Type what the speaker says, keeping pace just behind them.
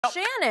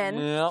Shannon,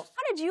 Yep.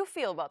 how did you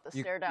feel about the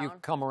stare down?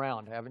 You've come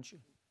around, haven't you?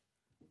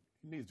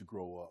 He needs to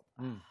grow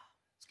up.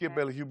 Skip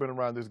Bayless, you've been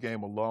around this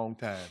game a long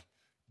time.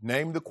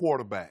 Name the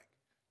quarterback.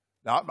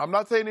 Now, I'm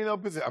not saying any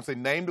other position. I'm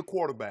saying name the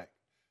quarterback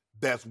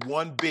that's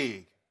won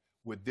big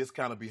with this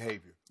kind of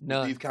behavior.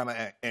 None. With these kind of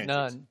antics.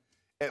 None.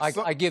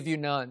 I give you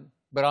none,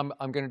 but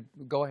I'm going to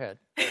go ahead.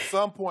 At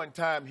some point in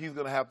time, he's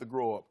going to have to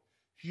grow up.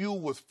 Hue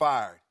was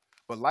fired.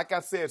 But like I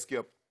said,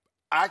 Skip,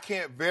 I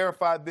can't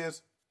verify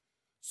this.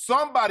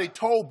 Somebody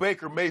told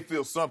Baker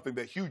Mayfield something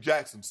that Hue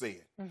Jackson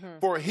said.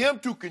 For him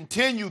to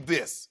continue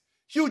this,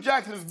 Hue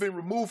Jackson has been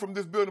removed from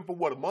this building for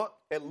what, a month?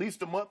 At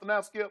least a month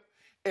now, Skip?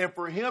 And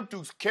for him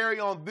to carry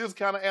on this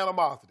kind of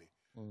animosity,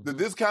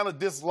 this kind of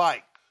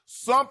dislike,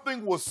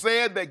 something was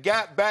said that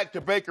got back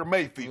to Baker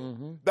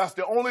Mayfield. That's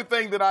the only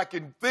thing that I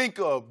can think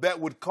of that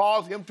would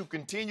cause him to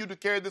continue to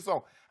carry this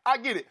on. I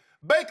get it.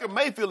 Baker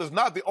Mayfield is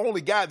not the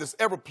only guy that's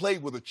ever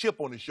played with a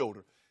chip on his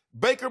shoulder.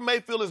 Baker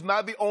Mayfield is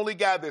not the only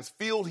guy that's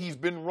feel he's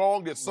been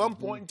wronged at some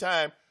point in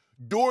time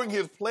during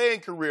his playing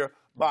career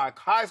by a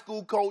high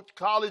school coach,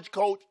 college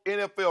coach,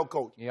 NFL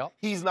coach.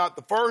 He's not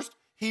the first.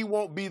 He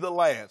won't be the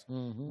last.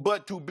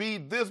 But to be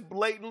this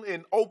blatant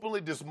and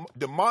openly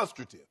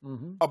demonstrative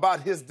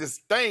about his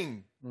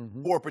disdain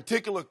for a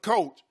particular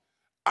coach,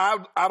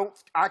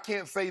 I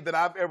can't say that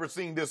I've ever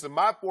seen this in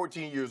my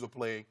 14 years of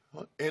playing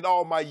and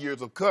all my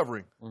years of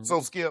covering. So,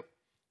 Skip,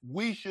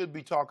 we should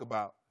be talking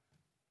about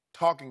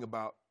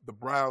the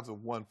Browns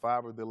have won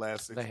 5 of their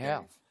last 6 games. They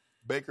have.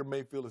 Baker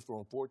Mayfield has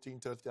thrown 14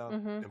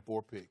 touchdowns and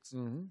 4 picks.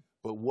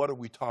 But what are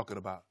we talking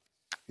about?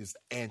 His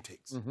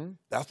antics.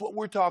 That's what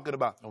we're talking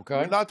about.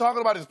 We're not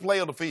talking about his play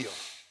on the field.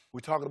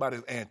 We're talking about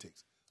his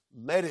antics.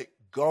 Let it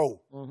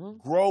go.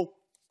 Grow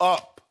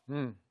up.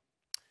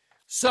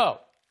 So,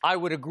 I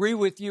would agree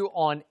with you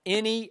on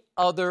any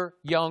other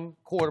young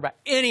quarterback,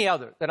 any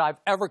other that I've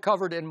ever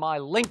covered in my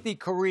lengthy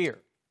career,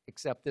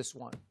 except this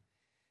one.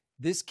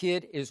 This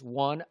kid is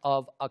one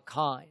of a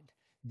kind.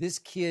 This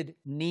kid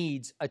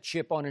needs a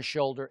chip on his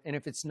shoulder, and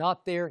if it's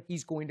not there,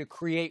 he's going to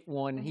create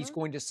one, and he's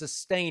going to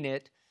sustain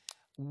it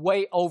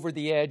way over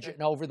the edge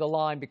and over the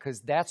line,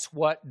 because that's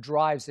what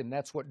drives him.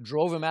 That's what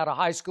drove him out of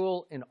high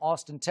school in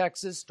Austin,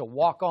 Texas, to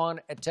walk on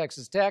at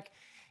Texas Tech.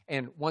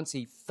 And once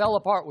he fell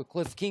apart with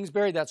Cliff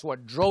Kingsbury, that's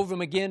what drove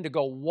him again to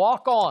go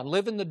walk on,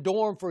 live in the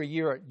dorm for a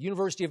year at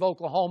University of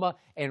Oklahoma,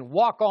 and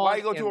walk on. Why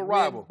you go to a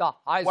rival?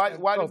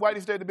 Why did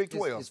he stay at the Big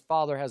 12? His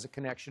father has a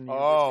connection to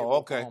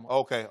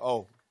Okay.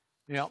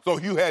 You know. So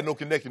you had no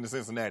connection to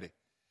Cincinnati,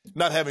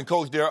 not having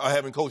coached there or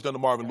having coached under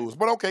Marvin Lewis.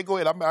 But okay, go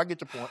ahead. I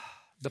get your point.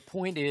 The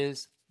point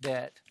is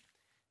that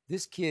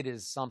this kid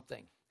is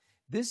something.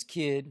 This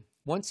kid,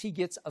 once he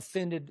gets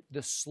offended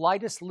the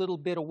slightest little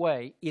bit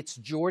away, it's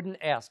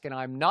Jordan-esque. And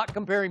I'm not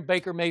comparing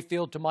Baker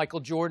Mayfield to Michael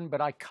Jordan,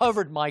 but I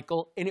covered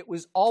Michael, and it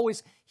was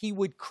always he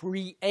would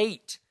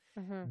create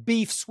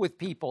beefs with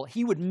people.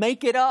 He would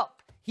make it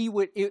up. It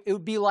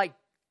would be like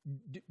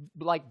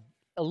but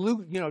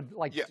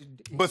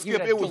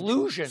Skip, it was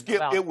delusion.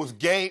 Skip, it was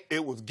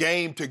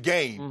game to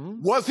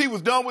game. Once he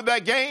was done with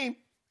that game,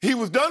 he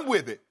was done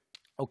with it.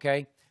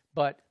 Okay,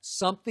 but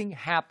something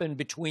happened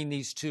between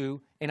these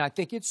two, and I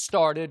think it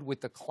started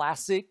with the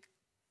classic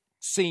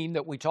scene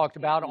that we talked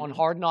about on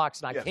Hard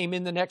Knocks. And I came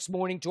in the next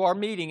morning to our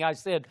meeting. I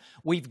said,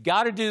 we've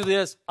got to do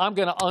this. I'm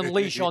going to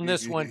unleash on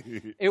this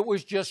one. It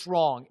was just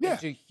wrong. And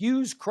to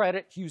Hue's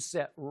credit, Hue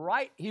sat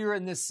right here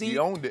in the seat. He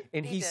owned it.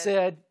 And he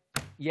said,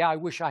 yeah, I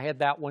wish I had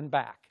that one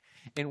back.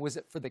 And was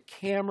it for the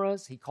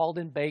cameras? He called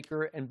in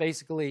Baker and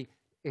basically,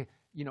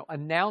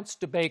 announced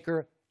to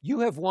Baker,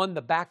 you have won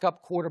the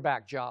backup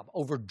quarterback job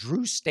over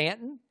Drew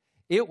Stanton.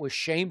 It was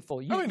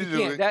shameful.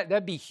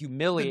 That'd be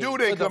humiliating. The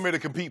dude ain't come here to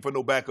compete for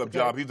no backup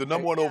job. He's the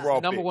number one overall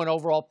pick. Number one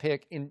overall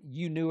pick, and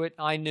you knew it,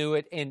 I knew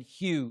it, and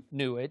Hue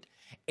knew it.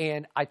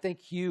 And I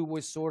think Hue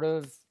was sort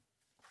of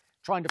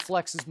trying to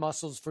flex his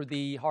muscles for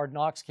the Hard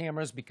Knocks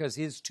cameras because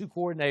his two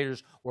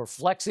coordinators were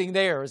flexing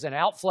theirs and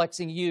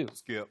out-flexing you.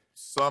 Skip,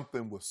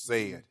 something was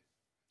said.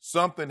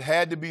 Something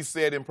had to be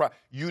said in private.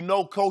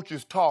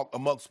 Coaches talk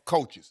amongst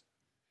coaches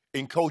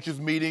in coaches'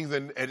 meetings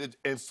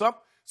and some.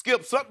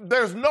 Skip,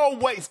 there's no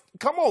way.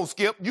 Come on,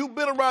 Skip. You've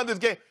been around this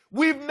game.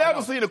 We've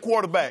never seen a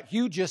quarterback.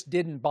 Hue just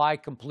didn't buy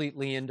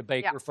completely into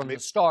Baker from the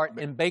start,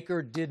 and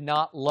Baker did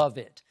not love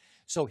it.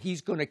 So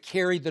he's going to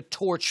carry the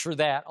torch for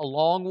that a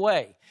long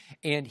way.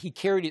 And he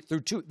carried it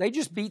through 2. They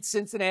just beat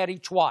Cincinnati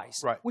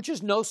twice, which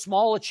is no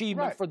small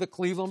achievement for the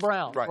Cleveland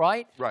Browns,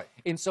 right?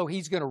 And so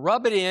he's going to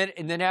rub it in,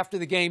 and then after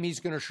the game,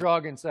 he's going to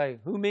shrug and say,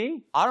 who,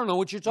 me? I don't know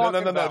what you're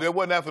talking about. No, that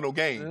wasn't after no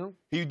game.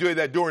 He did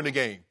that during the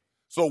game.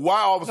 So why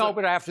all of a sudden? No,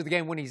 but after the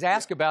game, when he's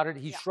asked about it,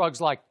 he shrugs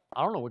like,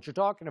 I don't know what you're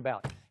talking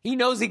about. He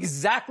knows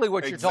exactly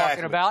what you're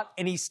talking about,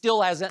 and he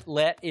still hasn't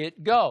let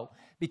it go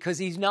because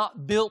he's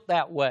not built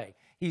that way.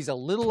 He's a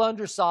little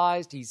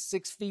undersized. He's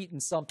 6 feet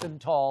and something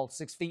tall,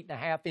 6 feet and a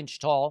half inch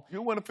tall.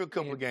 You win a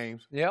couple of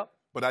games.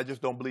 But I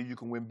just don't believe you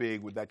can win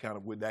big with those kind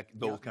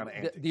of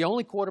antics. The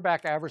only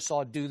quarterback I ever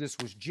saw do this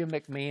was Jim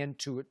McMahon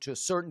to a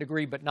certain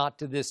degree, but not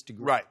to this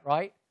degree.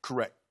 Right?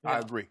 Correct. I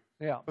agree.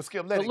 Yeah. But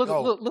Skip, let it look,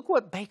 go. Look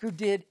what Baker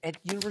did at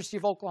University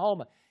of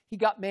Oklahoma. He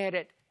got mad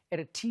at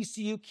a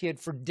TCU kid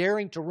for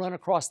daring to run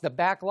across the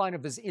back line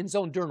of his end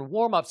zone during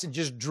warm-ups and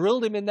just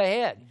drilled him in the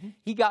head.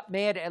 He got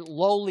mad at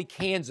lowly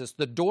Kansas,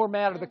 the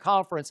doormat of the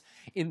conference,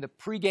 in the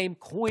pregame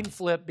coin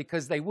flip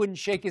because they wouldn't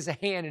shake his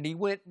hand, and he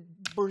went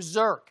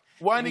berserk.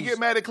 Why didn't he get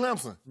mad at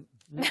Clemson?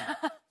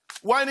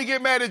 Why didn't he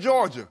get mad at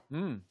Georgia?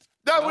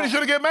 That's what he should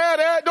have get mad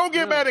at. Don't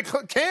get mad at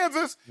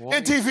Kansas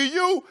and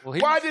TCU.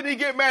 Why didn't he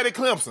get mad at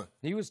Clemson?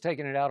 He was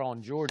taking it out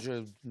on Georgia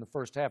in the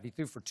first half. He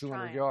threw for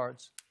 200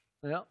 yards.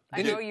 Yeah.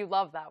 I know you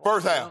love that one.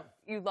 First half.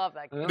 You love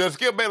that game. Does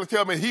Skip Bayless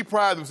tell me he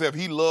prides himself?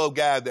 He loved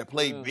guys that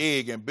play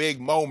big and big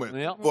moments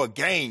for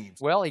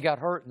games. Well, he got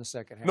hurt in the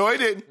second half. No, he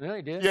didn't. Yeah,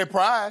 he did. He had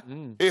pride.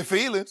 His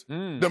feelings.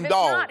 Them If it's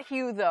dogs. not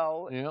Hue,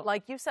 though,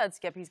 like you said,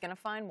 Skip, he's going to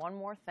find one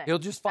more thing. He'll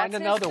just find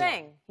That's another his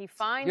thing. one. He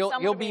finds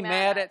someone He'll to be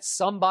mad at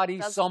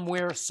somebody,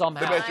 somewhere,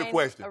 somehow. Let me ask you a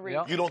question.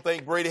 reason. You don't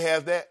think Brady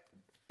has that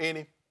in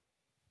him?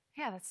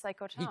 Yeah, that's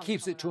Psycho Tom. He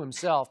keeps it to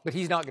himself, but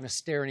he's not going to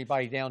stare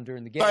anybody down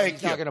during the game.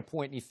 He's not going to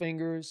point any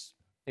fingers.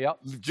 Yep.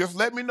 Just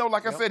let me know.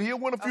 Like I said, he'll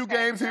win a few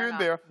games here and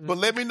there, but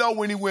let me know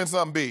when he wins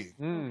something big.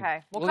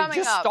 Okay. Well, Well, coming he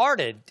just up.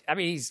 started. I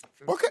mean, he's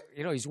Okay.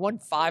 he's won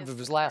 5 of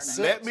his last 6.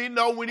 Let me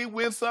know when he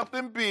wins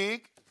something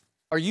big.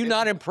 Are you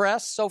not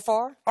impressed so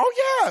far? Oh,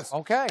 yes.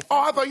 Okay. Oh,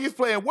 I thought he was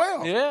playing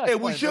well. Yeah, he's and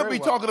we playing should very be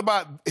well. talking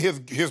about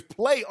his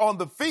play on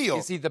the field.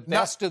 Is he the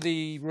best of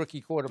the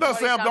rookie No, quarterbacks?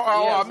 Sam not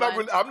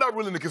Darnold. for I'm not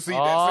willing to concede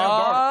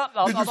that. Sam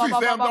Darnold. Did you see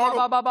Sam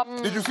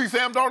Darnold? Did you see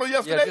Sam Darnold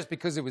yesterday? Yeah, just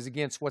because it was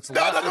against what's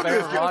No, left no, of no,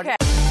 Aaron this- Rodgers.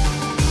 Okay.